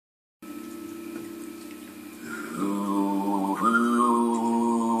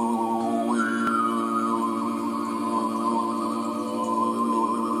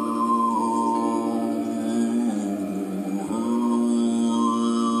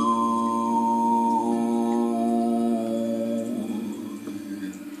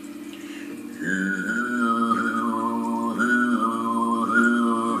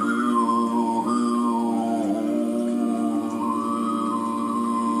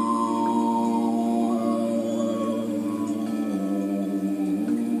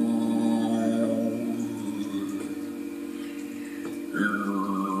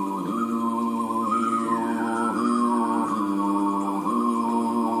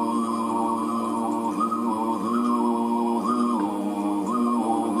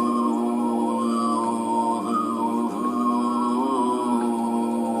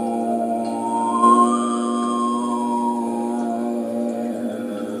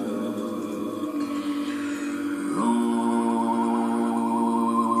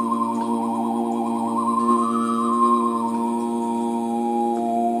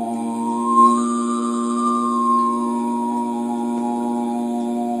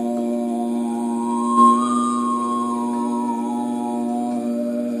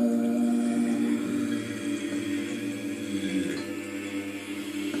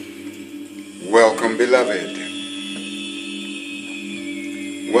Beloved,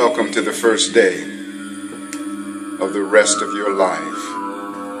 welcome to the first day of the rest of your life,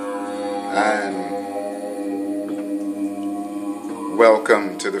 and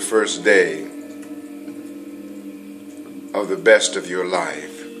welcome to the first day of the best of your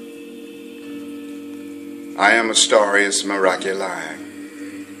life. I am Astarius Miraculi,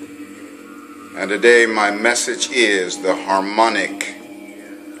 and today my message is the harmonic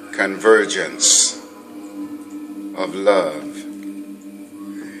convergence of love.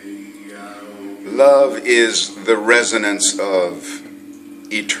 Love is the resonance of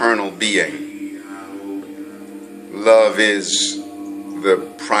eternal being. Love is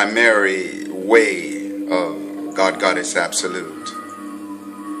the primary way of God, Goddess Absolute.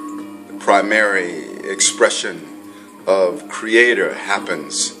 The primary expression of Creator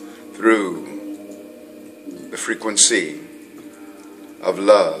happens through the frequency of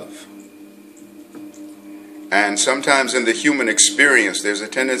love. And sometimes in the human experience, there's a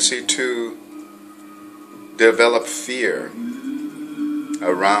tendency to develop fear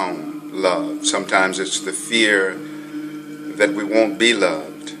around love. Sometimes it's the fear that we won't be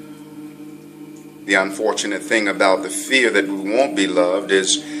loved. The unfortunate thing about the fear that we won't be loved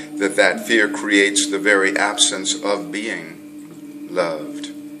is that that fear creates the very absence of being loved.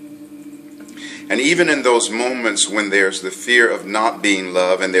 And even in those moments when there's the fear of not being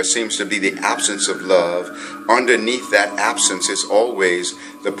loved and there seems to be the absence of love, underneath that absence is always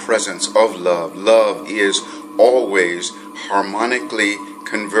the presence of love. Love is always harmonically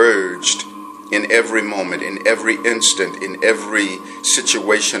converged in every moment, in every instant, in every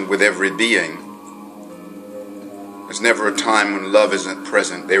situation with every being. There's never a time when love isn't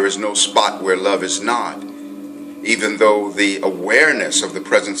present. There is no spot where love is not. Even though the awareness of the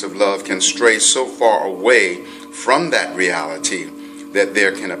presence of love can stray so far away from that reality that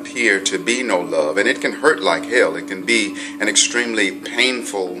there can appear to be no love. And it can hurt like hell. It can be an extremely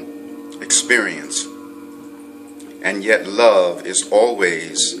painful experience. And yet love is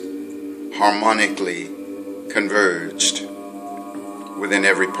always harmonically converged within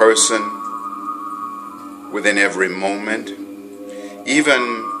every person, within every moment, even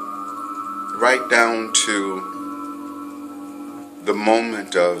right down to the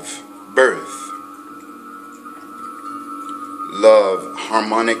moment of birth. Love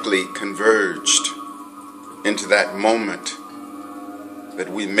harmonically converged into that moment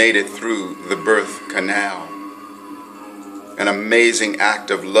that we made it through the birth canal. An amazing act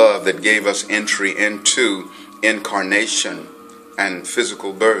of love that gave us entry into incarnation and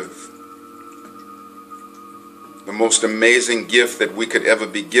physical birth. The most amazing gift that we could ever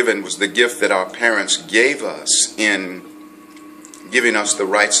be given was the gift that our parents gave us in giving us the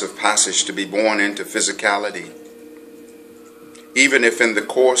rites of passage to be born into physicality. Even if in the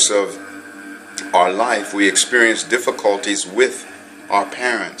course of our life we experience difficulties with our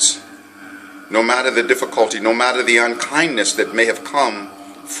parents, no matter the difficulty, no matter the unkindness that may have come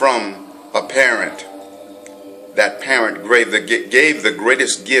from a parent, that parent gave the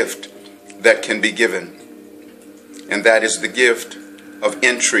greatest gift that can be given. And that is the gift of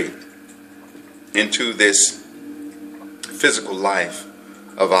entry into this physical life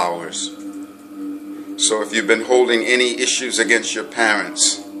of ours. So if you've been holding any issues against your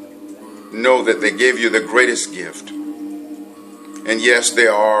parents, know that they gave you the greatest gift. And yes,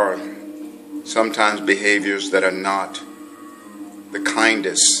 there are sometimes behaviors that are not the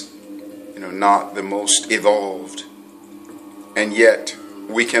kindest, not the most evolved. And yet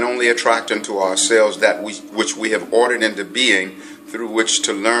we can only attract unto ourselves that which we have ordered into being, through which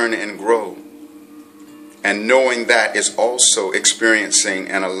to learn and grow. And knowing that is also experiencing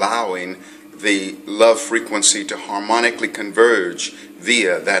and allowing the love frequency to harmonically converge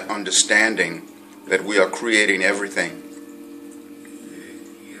via that understanding that we are creating everything.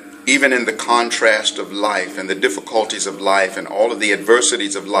 Even in the contrast of life and the difficulties of life and all of the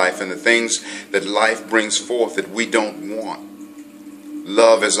adversities of life and the things that life brings forth that we don't want,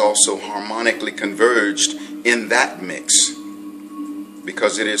 love is also harmonically converged in that mix.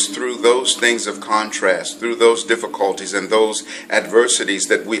 Because it is through those things of contrast, through those difficulties and those adversities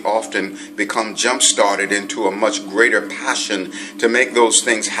that we often become jump-started into a much greater passion to make those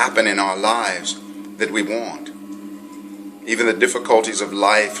things happen in our lives that we want. Even the difficulties of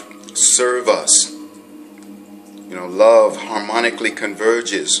life serve us. Love harmonically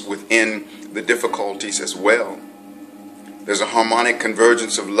converges within the difficulties as well. There's a harmonic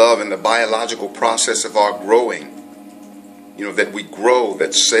convergence of love in the biological process of our growing. That we grow,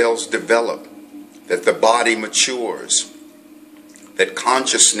 that cells develop, that the body matures, that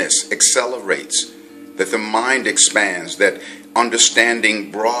consciousness accelerates, that the mind expands, that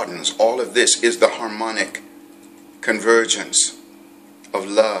understanding broadens. All of this is the harmonic convergence of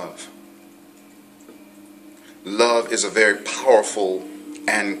love. Love is a very powerful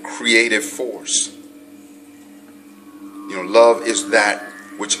and creative force. You know, love is that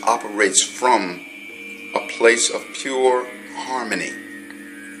which operates from a place of pure harmony.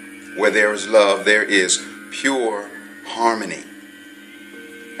 Where there is love, there is pure harmony.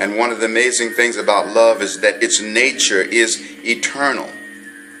 And one of the amazing things about love is that its nature is eternal.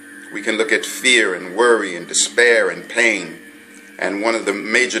 We can look at fear and worry and despair and pain. And one of the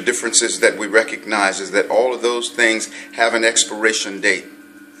major differences that we recognize is that all of those things have an expiration date.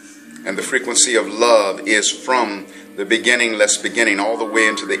 And the frequency of love is from the beginningless beginning all the way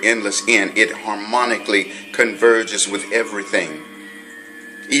into the endless end. It harmonically converges with everything.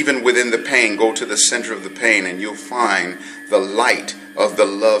 Even within the pain, go to the center of the pain and you'll find the light of the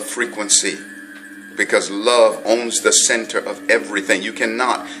love frequency. Because love owns the center of everything. You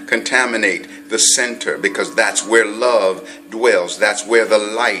cannot contaminate the center because that's where love dwells. That's where the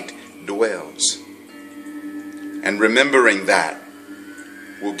light dwells. And remembering that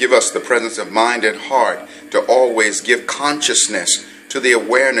will give us the presence of mind and heart to always give consciousness to the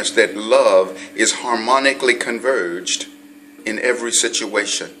awareness that love is harmonically converged in every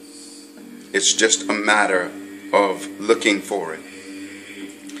situation. It's just a matter of looking for it.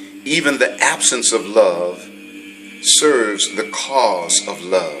 Even the absence of love serves the cause of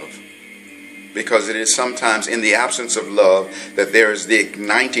love, because it is sometimes in the absence of love that there is the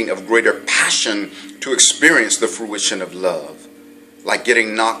igniting of greater passion to experience the fruition of love. Like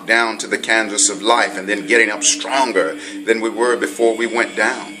getting knocked down to the canvas of life and then getting up stronger than we were before we went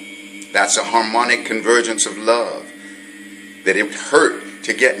down. That's a harmonic convergence of love. That it hurt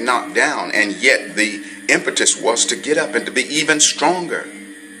to get knocked down, and yet the impetus was to get up and to be even stronger.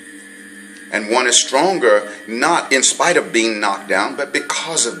 And one is stronger not in spite of being knocked down, but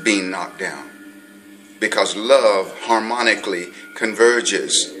because of being knocked down. Because love harmonically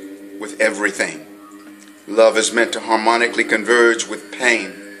converges with everything. Love is meant to harmonically converge with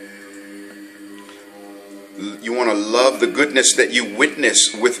pain. You want to love the goodness that you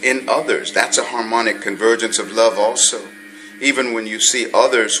witness within others. That's a harmonic convergence of love also. Even when you see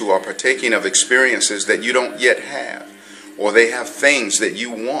others who are partaking of experiences that you don't yet have, or they have things that you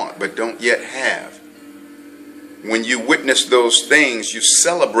want but don't yet have. When you witness those things, you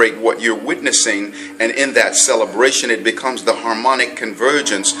celebrate what you're witnessing, and in that celebration it becomes the harmonic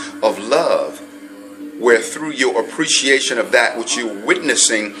convergence of love, where through your appreciation of that which you're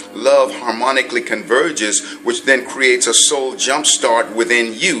witnessing, love harmonically converges, which then creates a soul jumpstart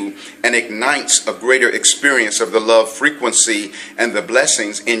within you and ignites a greater experience of the love frequency and the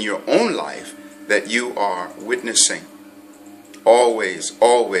blessings in your own life that you are witnessing. Always,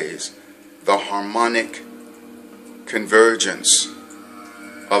 always the harmonic convergence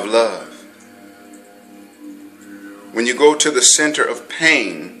of love. When you go to the center of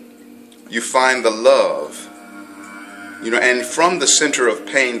pain, you find the love. And from the center of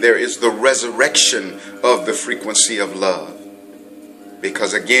pain, there is the resurrection of the frequency of love.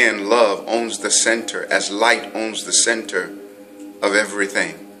 Because again, love owns the center, as light owns the center of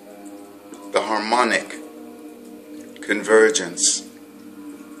everything. The harmonic convergence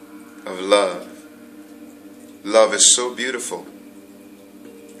of love. Love is so beautiful.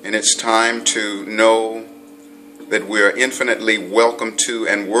 And it's time to know that we are infinitely welcome to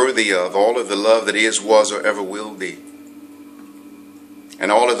and worthy of all of the love that is, was, or ever will be.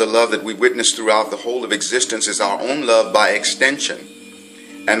 And all of the love that we witness throughout the whole of existence is our own love by extension.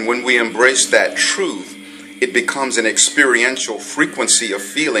 And when we embrace that truth, it becomes an experiential frequency of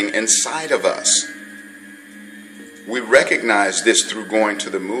feeling inside of us. We recognize this through going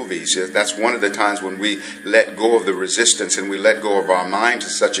to the movies. That's one of the times when we let go of the resistance and we let go of our mind to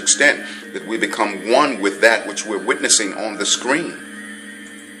such extent that we become one with that which we're witnessing on the screen.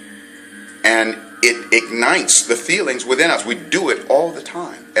 And it ignites the feelings within us. We do it all the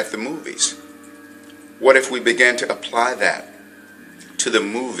time at the movies. What if we began to apply that to the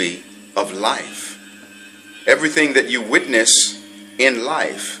movie of life? Everything that you witness in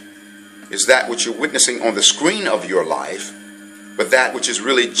life is that which you're witnessing on the screen of your life, but that which is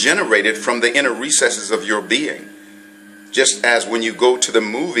really generated from the inner recesses of your being. Just as when you go to the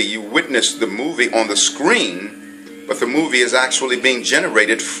movie, you witness the movie on the screen, but the movie is actually being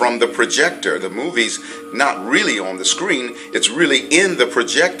generated from the projector. The movie's not really on the screen, it's really in the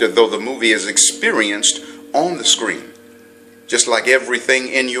projector, though the movie is experienced on the screen. Just like everything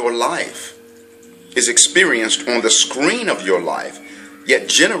in your life is experienced on the screen of your life, yet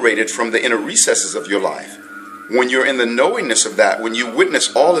generated from the inner recesses of your life. When you're in the knowingness of that, when you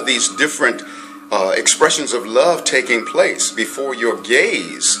witness all of these different expressions of love taking place before your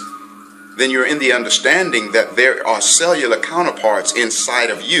gaze, then you're in the understanding that there are cellular counterparts inside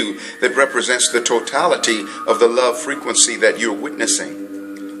of you that represents the totality of the love frequency that you're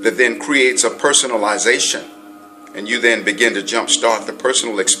witnessing, that then creates a personalization. And you then begin to jumpstart the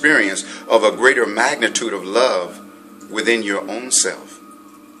personal experience of a greater magnitude of love within your own self.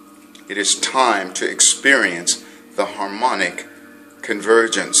 It is time to experience the harmonic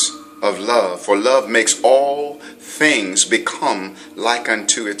convergence of love. For love makes all things become like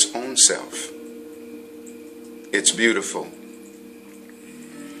unto its own self. It's beautiful.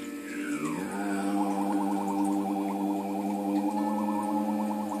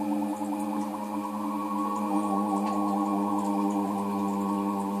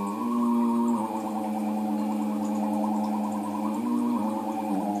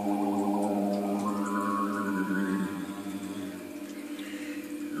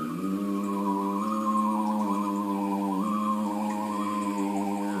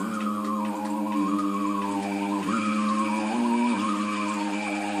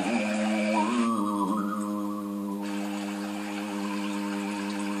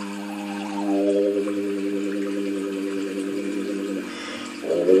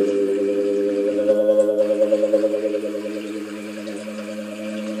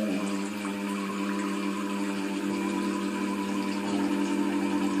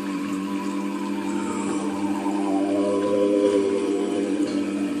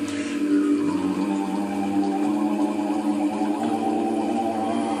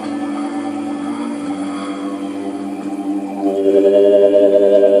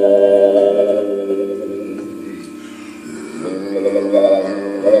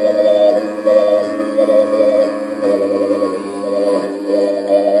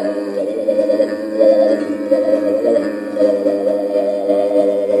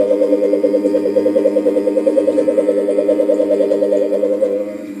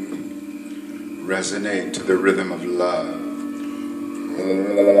 Resonate to the rhythm of love.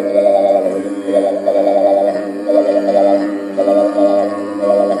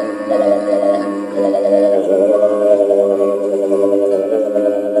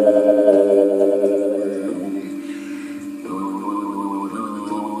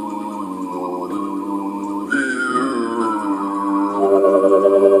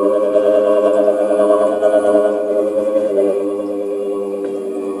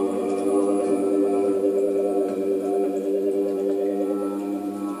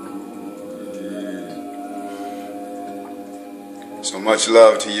 So much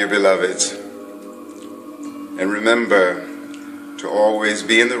love to you, beloveds. And remember to always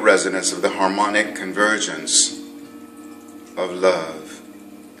be in the resonance of the harmonic convergence of love.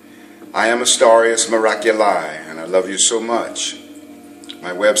 I am Astarius Miraculi, and I love you so much.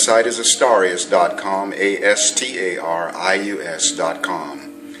 My website is astarius.com, astarius.com.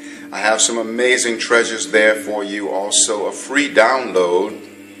 I have some amazing treasures there for you. Also, a free download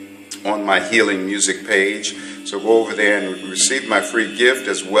on my healing music page. So go over there and receive my free gift,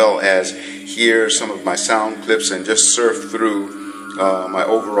 as well as hear some of my sound clips and just surf through my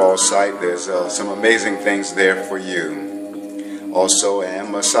overall site. There's some amazing things there for you. Also, I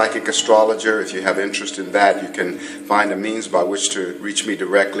am a psychic astrologer. If you have interest in that, you can find a means by which to reach me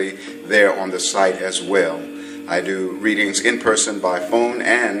directly there on the site as well. I do readings in person, by phone,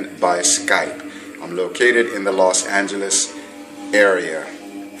 and by Skype. I'm located in the Los Angeles area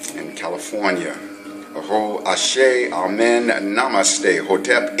in California. Aho, Ashe, Amen, Namaste,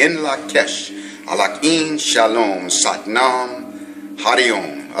 Hotep, In Lakesh, Alakin, Shalom, Satnam,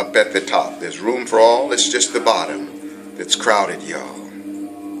 Hariom. Up at the top. There's room for all. It's just the bottom that's crowded, y'all.